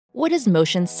What does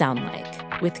motion sound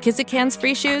like? With Kizik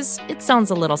hands-free shoes, it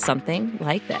sounds a little something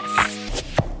like this.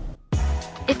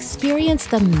 Experience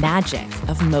the magic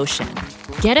of motion.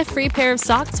 Get a free pair of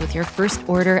socks with your first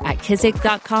order at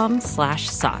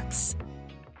kizik.com/socks.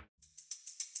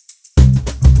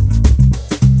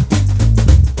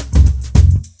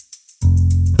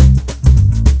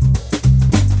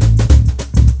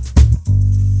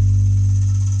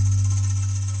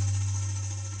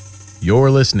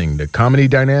 You're listening to Comedy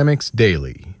Dynamics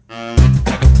Daily. I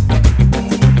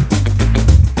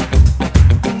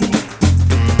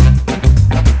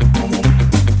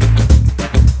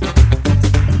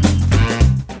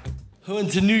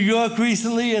went to New York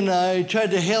recently and I tried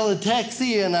to hail a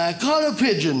taxi and I caught a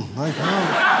pigeon. Like,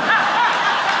 oh.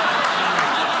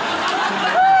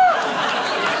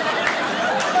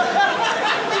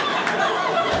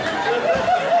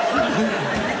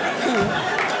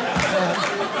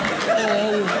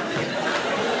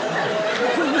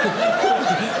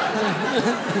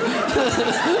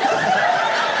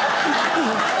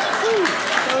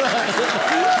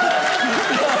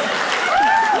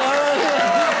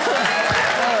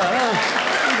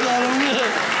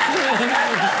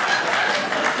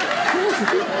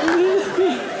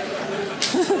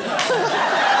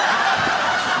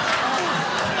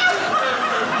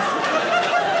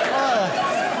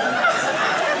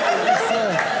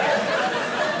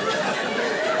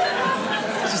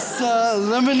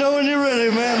 Let me know when you're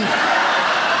ready, man.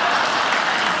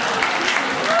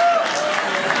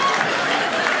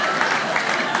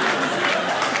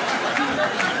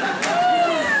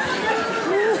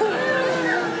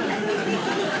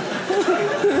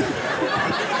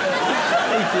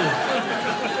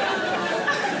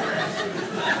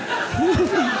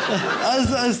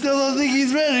 I still don't think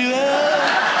he's ready, man.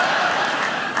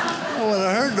 I don't want to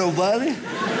hurt nobody.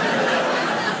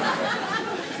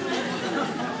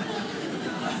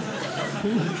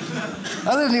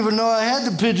 I didn't even know I had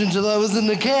the pigeon till I was in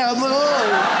the cab.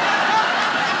 Oh.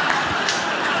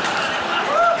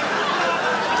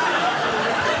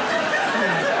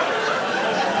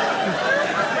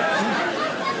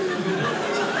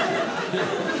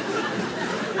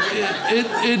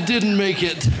 It didn't make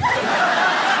it.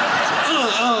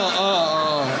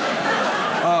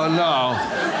 Oh, no.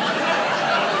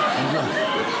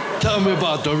 Tell me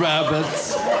about the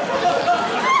rabbits.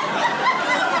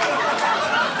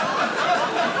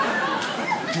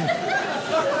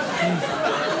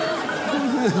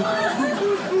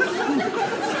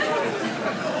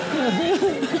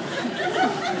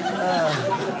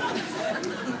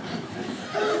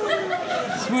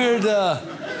 It's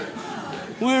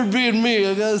weird being me,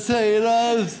 I gotta say. You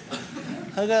know,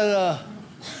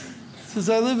 since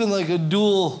I live in like a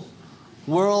dual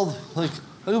world, like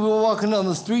I could be walking down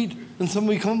the street and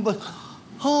somebody comes like,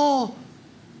 oh,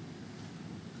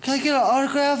 can I get an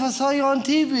autograph? I saw you on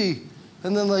TV.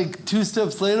 And then like 2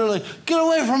 steps later, like, get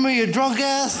away from me, you drunk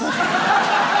ass.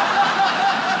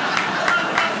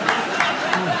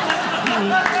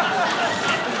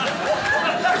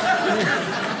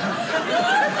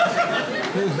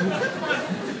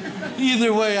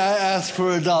 Either way, I asked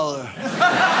for $1.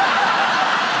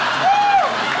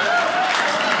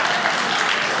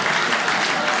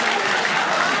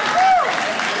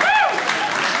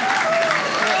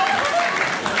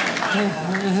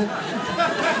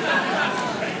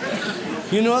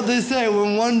 You know what they say,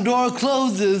 when one door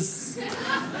closes,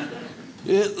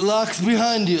 it locks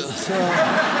behind you. So,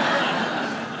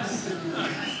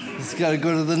 just gotta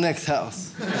go to the next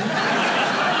house.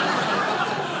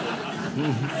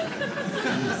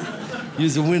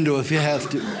 Use a window if you have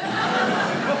to.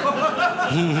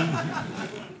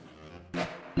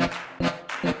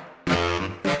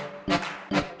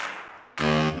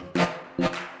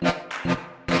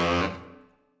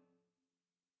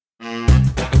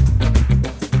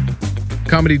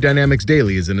 Comedy Dynamics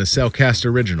Daily is an Acelcast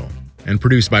original and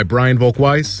produced by Brian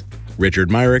Volkweiss, Richard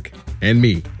Myrick, and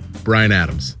me, Brian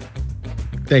Adams.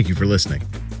 Thank you for listening.